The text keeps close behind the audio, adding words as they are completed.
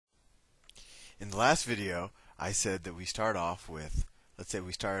In the last video, I said that we start off with, let's say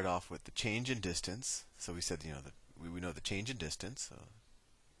we started off with the change in distance. So we said, we know the change in distance. So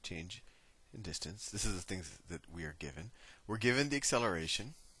change in distance. This is the things that we are given. We're given the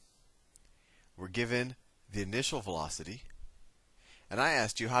acceleration. We're given the initial velocity. And I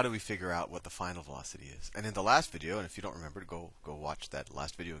asked you, how do we figure out what the final velocity is? And in the last video, and if you don't remember, go watch that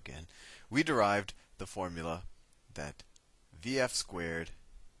last video again, we derived the formula that Vf squared,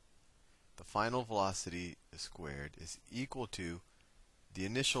 the final velocity squared, is equal to the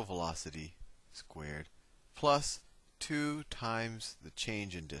initial velocity squared plus 2 times the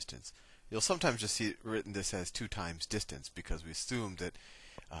change in distance. You'll sometimes just see it written this as 2 times distance because we assume that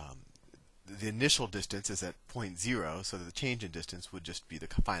the initial distance is at point 0, so that the change in distance would just be the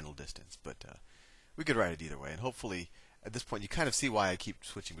final distance. But we could write it either way, and hopefully at this point you kind of see why I keep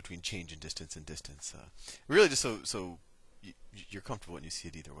switching between change in distance and distance. Really just so you're comfortable and you see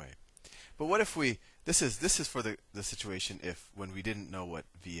it either way. But what if this is for the situation when we didn't know what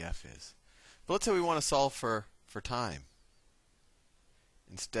Vf is. But let's say we want to solve for time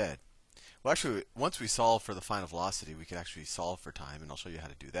instead. Well, actually, once we solve for the final velocity, we can actually solve for time, and I'll show you how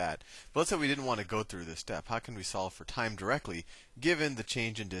to do that. But let's say we didn't want to go through this step. How can we solve for time directly, given the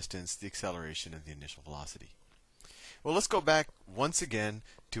change in distance, the acceleration, and the initial velocity? Well, let's go back once again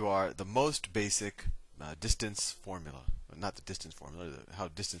to the most basic distance formula. Not the distance formula, how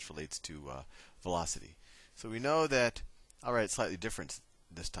distance relates to velocity. So we know that, I'll write it slightly different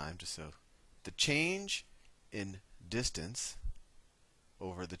this time, just so the change in distance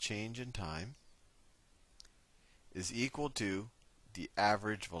over the change in time is equal to the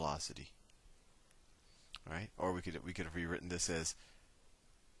average velocity. All right? Or we could have rewritten this as,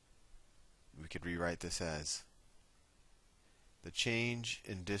 we could rewrite this as the change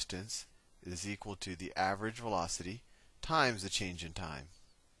in distance is equal to the average velocity times the change in time.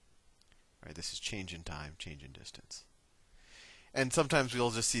 All right? This is change in time, change in distance. And sometimes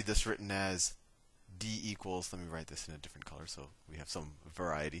we'll just see this written as d equals, let me write this in a different color so we have some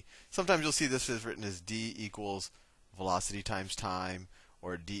variety. Sometimes you'll see this as written as d equals velocity times time,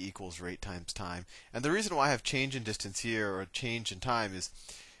 or d equals rate times time. And the reason why I have change in distance here or change in time is,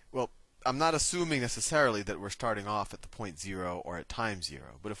 well, I'm not assuming necessarily that we're starting off at the point 0 or at time 0.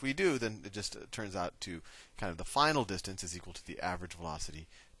 But if we do, then it just turns out to kind of the final distance is equal to the average velocity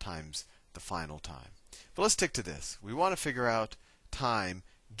times the final time. But let's stick to this. We want to figure out time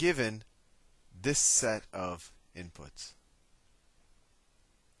given this set of inputs.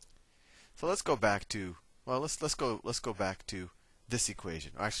 So let's go back to, well, let's go back to this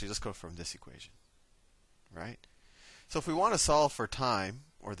equation. Or actually, let's go from this equation. Right? So if we want to solve for time,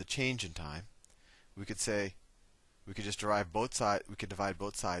 or the change in time, we could say, we could just derive both sides, we could divide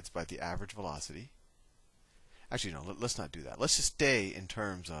both sides by the average velocity. Actually, no, let's not do that. Let's just stay in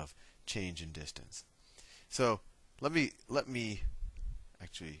terms of change in distance. So let me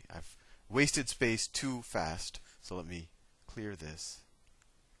actually, I've wasted space too fast, so let me clear this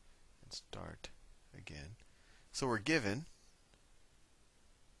and start again. So we're given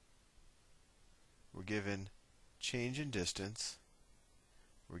change in distance,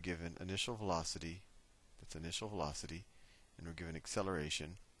 we're given initial velocity, that's initial velocity, and we're given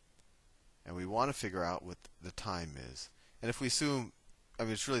acceleration, and we want to figure out what the time is. And if we assume, I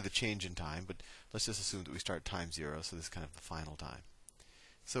mean, it's really the change in time, but let's just assume that we start time 0, so this is kind of the final time.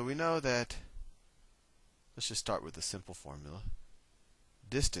 So we know that, let's just start with a simple formula.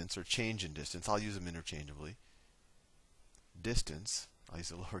 Distance, or change in distance, I'll use them interchangeably. Distance, I'll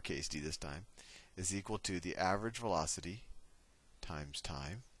use a lowercase d this time, is equal to the average velocity times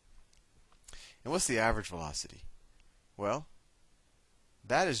time. And what's the average velocity? Well,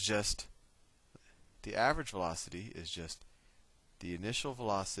 that is just, the average velocity is just the initial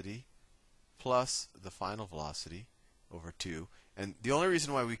velocity plus the final velocity over 2. And the only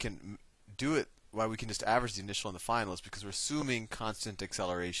reason why we can do it, why we can just average the initial and the final, is because we're assuming constant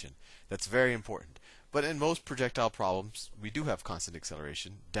acceleration. That's very important. But in most projectile problems, we do have constant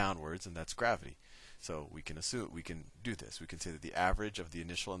acceleration downwards, and that's gravity. So we can do this. We can say that the average of the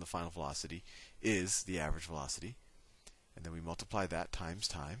initial and the final velocity is the average velocity. And then we multiply that times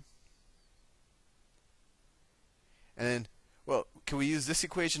time. And then, well, can we use this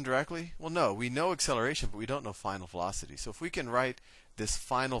equation directly? Well, no. We know acceleration, but we don't know final velocity. So if we can write this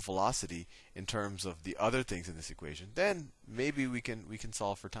final velocity in terms of the other things in this equation, then maybe we can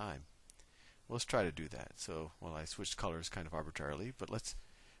solve for time. Well, let's try to do that. So, well, I switched colors kind of arbitrarily, but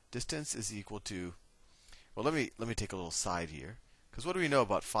distance is equal to, well, let me take a little side here, because what do we know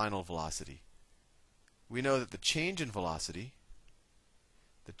about final velocity? We know that the change in velocity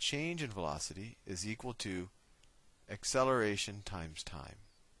is equal to acceleration times time.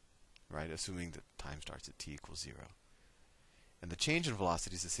 right? Assuming that time starts at t equals 0. And the change in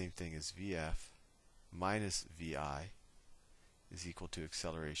velocity is the same thing as Vf minus Vi is equal to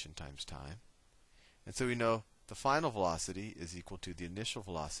acceleration times time. And so we know the final velocity is equal to the initial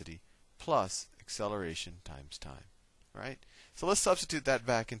velocity plus acceleration times time, right? So let's substitute that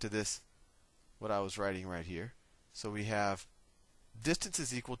back into this, what I was writing right here. So we have distance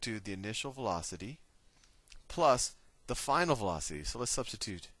is equal to the initial velocity plus the final velocity. So let's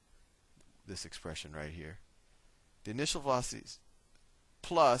substitute this expression right here. The initial velocity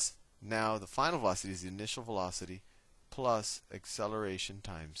plus, now the final velocity is the initial velocity plus acceleration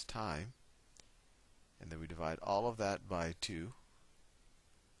times time. And then we divide all of that by 2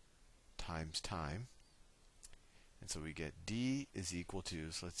 times time. And so we get d is equal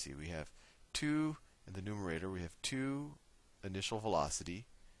to, so let's see, we have 2 in the numerator, we have 2 initial velocity,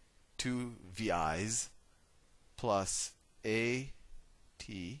 2 VIs, plus AT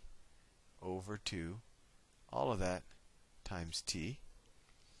over 2, all of that times t.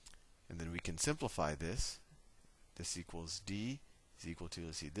 And then we can simplify this. This equals d is equal to,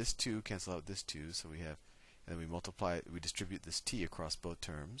 let's see, this 2 cancel out this 2, so we have, and then we multiply, we distribute this t across both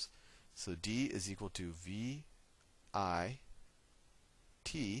terms. So d is equal to vi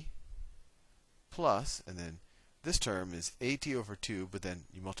t plus, and then this term is at over 2, but then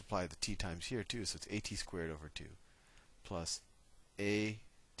you multiply the t times here too, so it's at squared over 2 plus at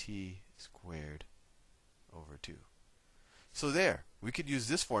squared over 2. So there, we could use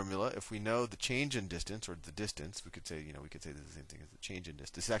this formula if we know the change in distance, or the distance. We could say, we could say this is the same thing as the change in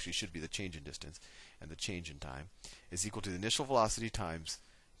distance. This actually should be the change in distance, and the change in time is equal to the initial velocity times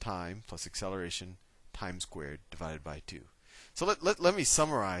time plus acceleration time squared divided by 2. So let me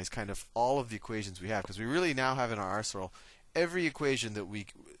summarize kind of all of the equations we have, because we really now have in our arsenal every equation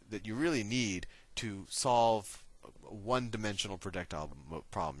that you really need to solve a one-dimensional projectile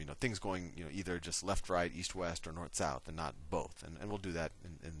problem. Things going either just left, right, east, west, or north, south, and not both. And we'll do that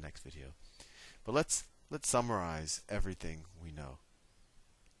in the next video. But let's summarize everything we know.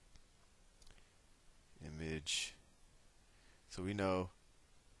 Image. So we know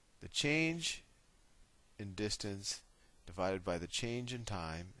the change in distance divided by the change in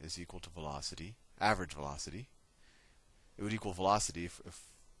time is equal to velocity, average velocity. It would equal velocity if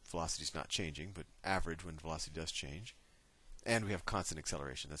velocity is not changing, but average when velocity does change. And we have constant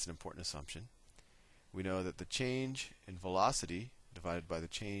acceleration. That's an important assumption. We know that the change in velocity divided by the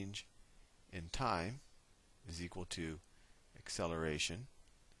change in time is equal to acceleration.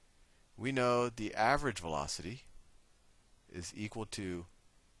 We know the average velocity is equal to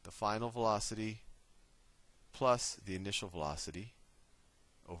the final velocity plus the initial velocity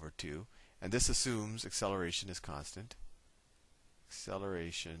over 2. And this assumes acceleration is constant.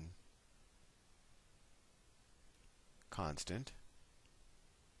 Acceleration constant.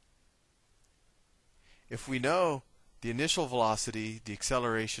 If we know the initial velocity, the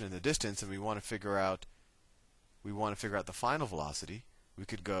acceleration, and the distance, and we want to figure out the final velocity, we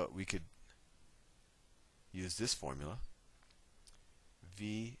could use this formula.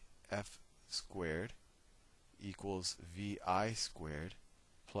 Vf squared equals Vi squared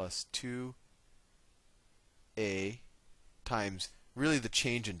plus 2a times really the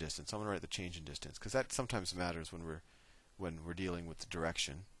change in distance. I'm going to write the change in distance because that sometimes matters when we're dealing with the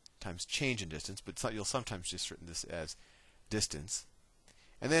direction, times change in distance, but you'll sometimes just written this as distance.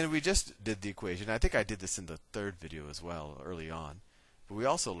 And then we just did the equation. I think I did this in the third video as well early on. But we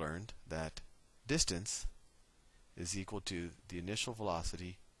also learned that distance is equal to the initial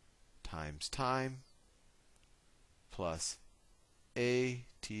velocity times time plus at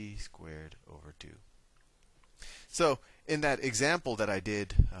squared over 2. So in that example that I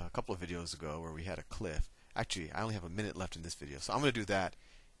did a couple of videos ago where we had a cliff, actually I only have a minute left in this video, so I'm going to do that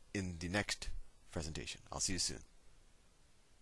in the next presentation. I'll see you soon.